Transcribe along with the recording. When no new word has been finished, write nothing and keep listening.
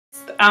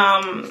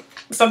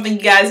Something you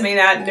guys may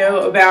not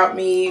know about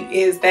me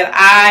is that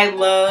I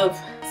love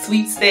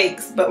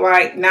sweepstakes, but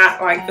like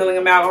not like filling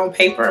them out on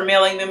paper or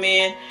mailing them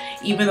in,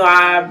 even though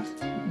I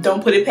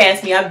don't put it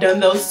past me. I've done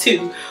those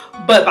too,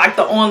 but like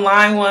the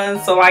online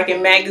ones, so like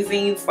in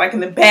magazines, like in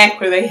the back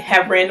where they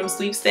have random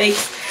sweepstakes.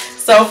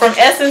 So from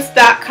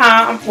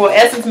Essence.com, well,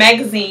 Essence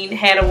magazine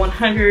had a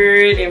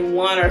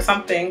 101 or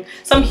something,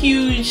 some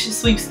huge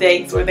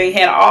sweepstakes where they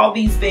had all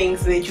these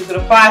things that you could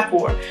apply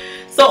for.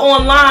 So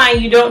online,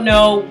 you don't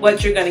know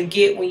what you're going to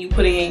get when you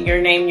put in your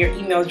name and your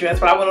email address.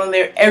 But I went on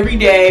there every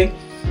day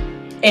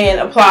and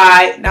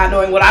applied, not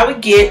knowing what I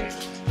would get.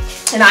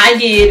 And I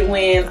did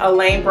win a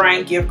Lane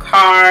Bryant gift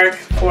card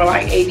for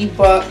like 80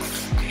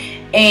 bucks.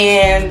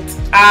 And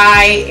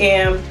I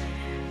am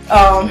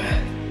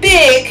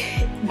big,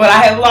 but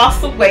I have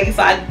lost some weight.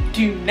 So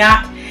I'm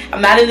not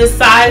in the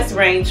size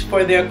range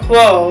for their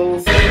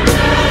clothes.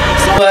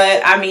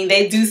 But I mean,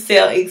 they do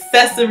sell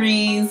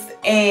accessories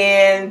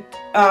and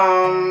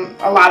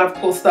a lot of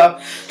cool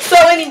stuff. So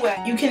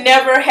anyway, you can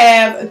never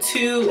have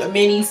too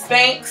many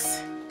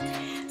Spanx.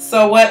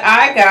 So what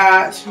I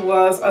got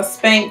was a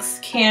Spanx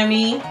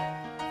cami,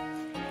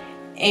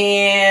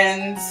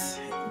 and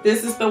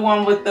this is the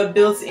one with the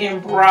built-in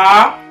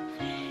bra.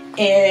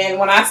 And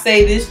when I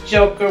say this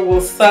joker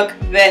will suck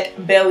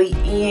that belly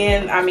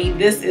in, I mean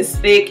this is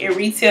thick. It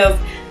retails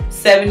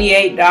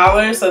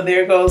 $78, so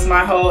there goes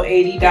my whole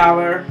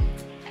 $80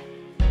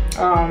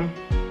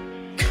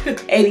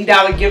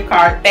 $80 gift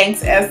card.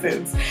 Thanks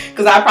Essence,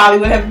 because I probably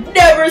would have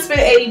never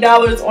spent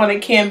 $80 on a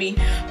cami,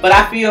 but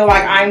I feel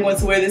like I'm going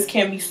to wear this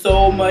cami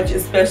so much,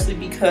 especially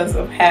because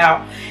of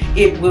how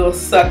it will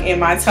suck in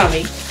my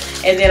tummy.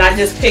 And then I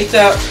just picked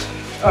up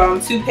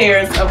 2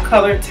 pairs of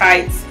colored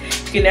tights.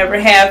 You can never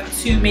have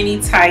too many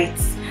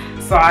tights,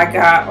 so I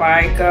got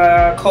like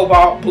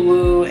cobalt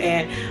blue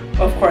and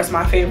of course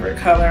my favorite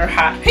color,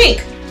 hot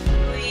pink.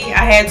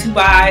 I had to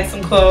buy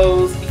some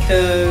clothes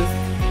because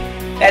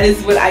that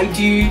is what I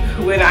do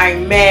when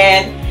I'm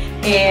mad.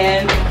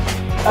 And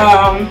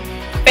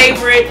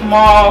favorite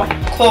mall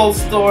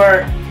clothes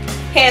store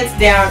hands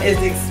down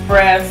is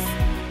Express.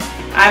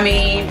 I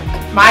mean,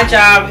 my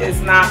job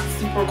is not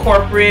super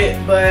corporate,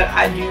 but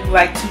I do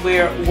like to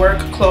wear work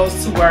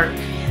clothes to work.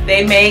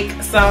 They make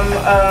some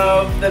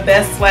of the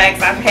best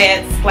slacks. I've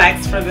had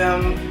slacks from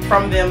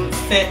them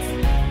since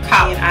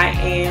college. I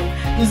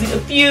am losing a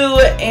few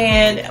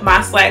and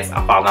my slacks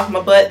are falling off my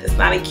butt. It's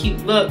not a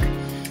cute look.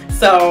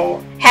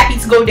 So happy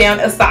to go down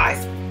a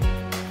size.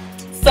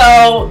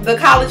 So the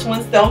college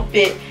ones don't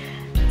fit.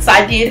 So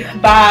I did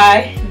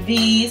buy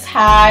these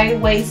high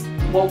waist,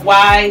 well,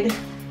 wide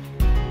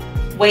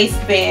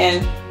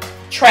waistband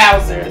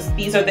trousers.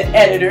 These are the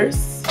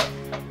Editors.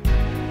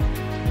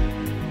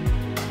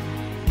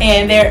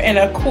 And they're in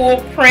a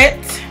cool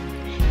print.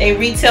 They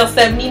retail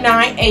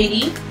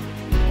 $79.80.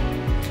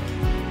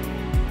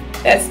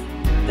 That's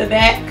the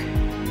back.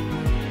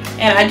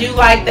 And I do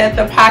like that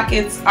the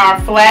pockets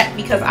are flat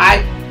because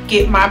I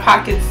get my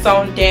pockets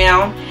sewn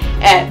down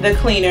at the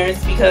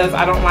cleaners because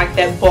I don't like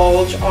that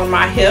bulge on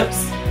my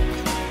hips.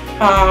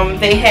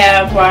 They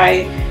have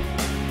like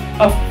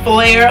a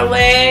flare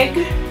leg.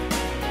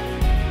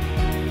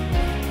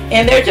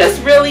 And they're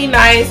just really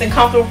nice and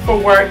comfortable for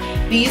work.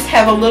 These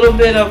have a little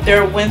bit of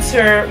their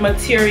winter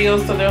material,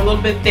 so they're a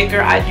little bit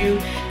thicker. I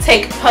do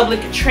take public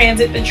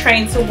transit, the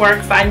train to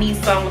work, so I need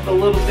some with a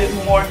little bit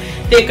more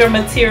thicker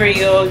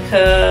material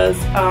because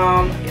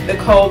the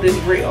cold is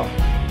real.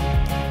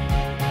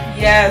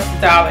 Yes,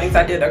 darlings,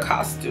 I did a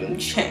costume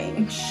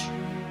change.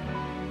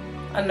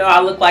 I know I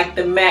look like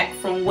the Mac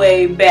from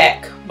way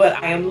back, but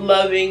I am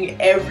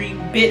loving every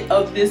bit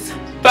of this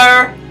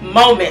fur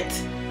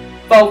moment.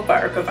 Faux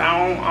fur, because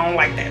I don't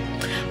like that.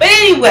 But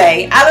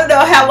anyway, I don't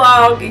know how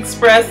long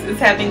Express is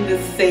having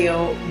this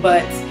sale,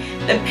 but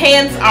the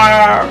pants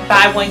are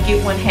buy one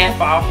get one half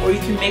off, or you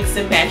can mix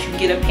and match. You can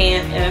get a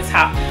pant and a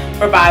top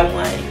for buy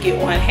one get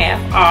one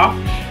half off,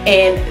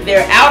 and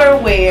their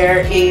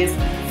outerwear is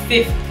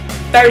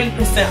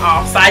 30%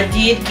 off. So I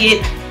did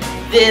get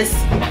this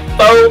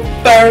faux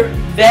fur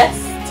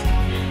vest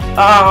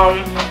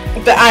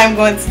that I'm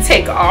going to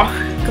take off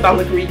because I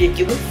look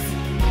ridiculous.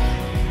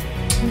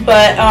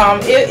 But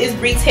it is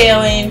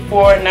retailing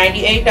for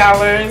 $98,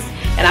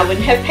 and I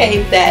wouldn't have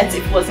paid that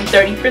if it wasn't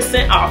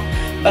 30% off.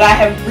 But I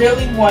have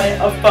really wanted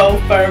a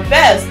faux fur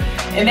vest,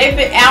 and they've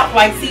been out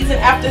like season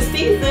after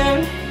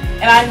season,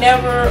 and I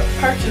never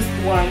purchased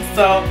one.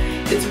 So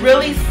it's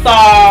really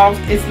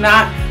soft. It's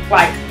not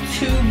like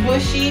too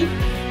bushy,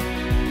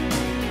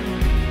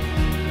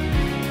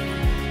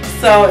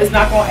 so it's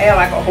not going to add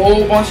like a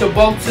whole bunch of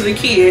bulk to the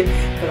kid,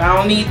 because I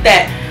don't need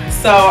that.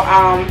 So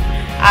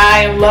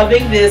I am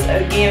loving this.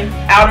 Again,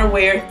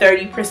 outerwear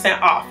 30%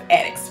 off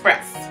at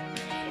Express.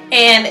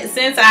 And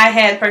since I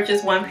had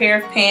purchased one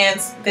pair of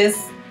pants, these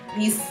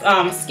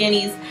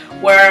skinnies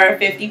were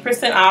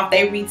 50% off.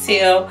 They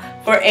retail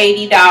for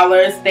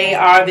 $80. They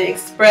are the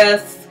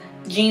Express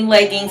jean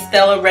leggings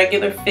Stella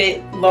regular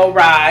fit low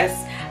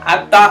rise.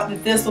 I thought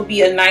that this would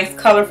be a nice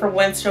color for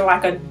winter,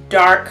 like a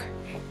dark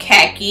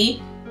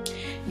khaki.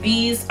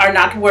 These are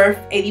not worth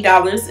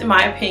 $80 in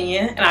my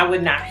opinion, and I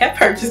would not have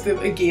purchased them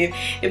again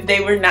if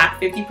they were not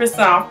 50%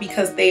 off,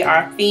 because they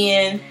are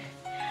thin.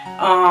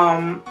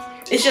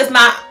 It's just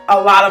not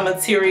a lot of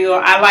material.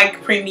 I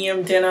like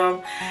premium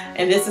denim,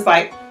 and this is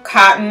like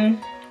cotton,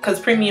 because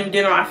premium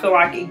denim, I feel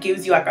like it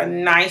gives you like a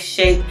nice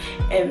shape,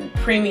 and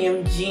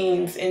premium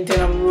jeans and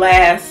denim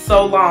last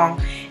so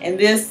long. And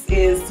this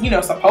is, you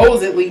know,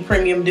 supposedly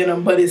premium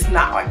denim, but it's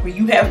not. Like when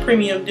you have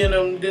premium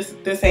denim, this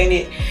ain't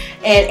it.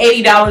 And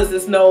 $80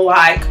 is no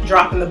like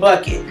drop in the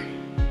bucket.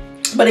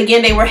 But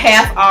again, they were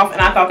half off,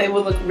 and I thought they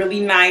would look really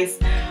nice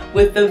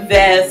with the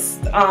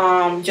vest,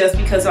 just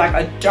because like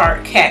a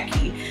dark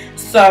khaki.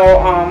 So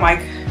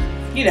like,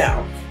 you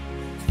know,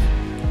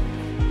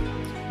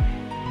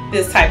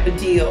 this type of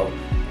deal.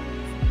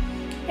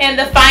 And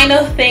the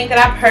final thing that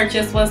I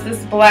purchased was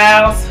this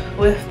blouse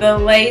with the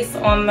lace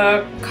on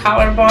the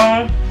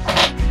collarbone.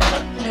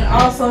 It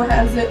also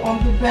has it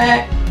on the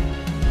back,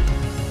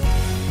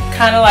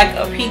 kind of like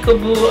a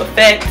peekaboo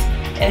effect.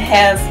 It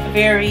has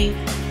very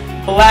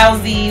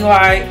blousy,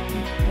 like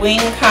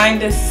wing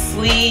kind of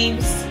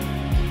sleeves,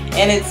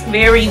 and it's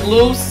very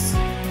loose,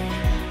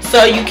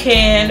 so you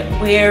can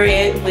wear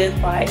it with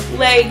like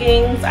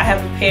leggings. I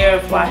have a pair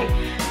of like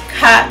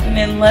cotton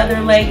and leather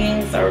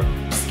leggings or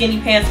skinny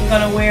pants I'm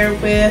gonna wear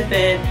it with,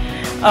 and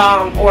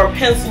or a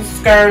pencil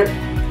skirt.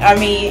 I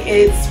mean,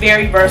 it's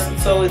very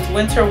versatile. It's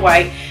winter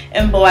white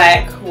and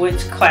black,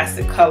 which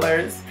classic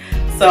colors.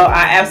 So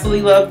I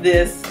absolutely love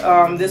this.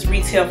 This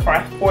retail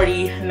for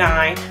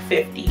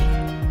 $49.50,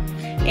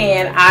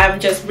 and I'm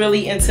just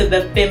really into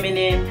the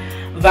feminine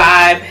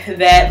vibe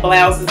that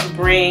blouses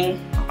bring.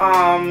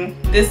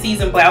 This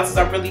season blouses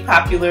are really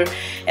popular,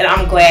 and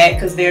I'm glad,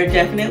 because they're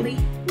definitely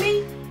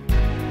me.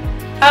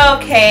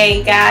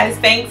 Okay guys,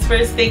 thanks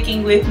for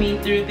sticking with me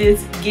through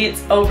this Get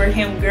Over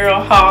Him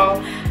Girl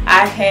haul.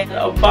 I had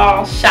a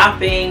ball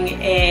shopping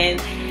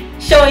and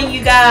showing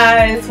you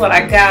guys what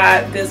I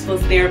got. This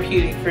was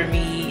therapeutic for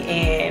me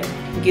and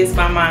gets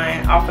my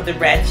mind off of the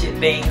ratchet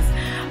things,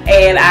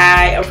 and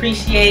I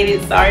appreciate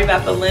it. Sorry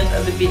about the length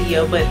of the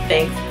video, but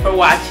thanks for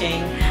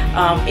watching.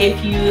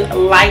 If you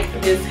like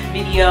this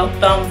video,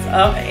 thumbs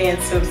up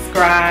and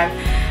subscribe.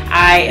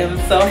 I am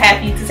so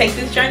happy to take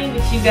this journey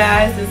with you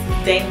guys. This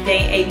is Dame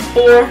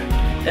 84.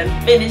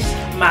 Done finished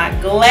my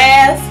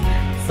glass,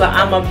 so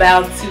I'm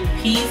about to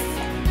peace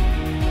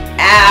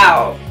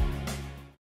out.